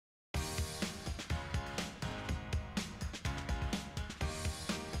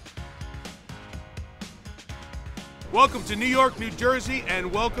Welcome to New York, New Jersey, and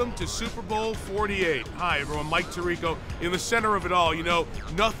welcome to Super Bowl 48. Hi, everyone. Mike Tirico in the center of it all. You know,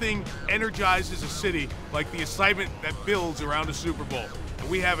 nothing energizes a city like the excitement that builds around a Super Bowl. And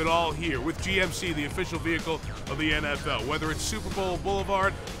we have it all here with GMC, the official vehicle of the NFL. Whether it's Super Bowl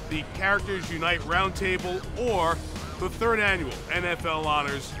Boulevard, the Characters Unite Roundtable, or the third annual NFL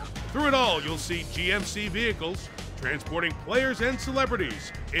Honors, through it all, you'll see GMC vehicles transporting players and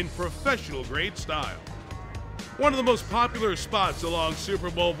celebrities in professional-grade style. One of the most popular spots along Super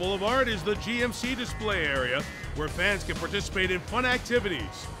Bowl Boulevard is the GMC display area, where fans can participate in fun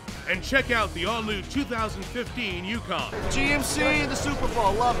activities. And check out the all-new 2015 Yukon. GMC, the Super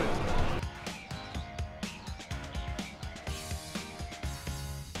Bowl, love it.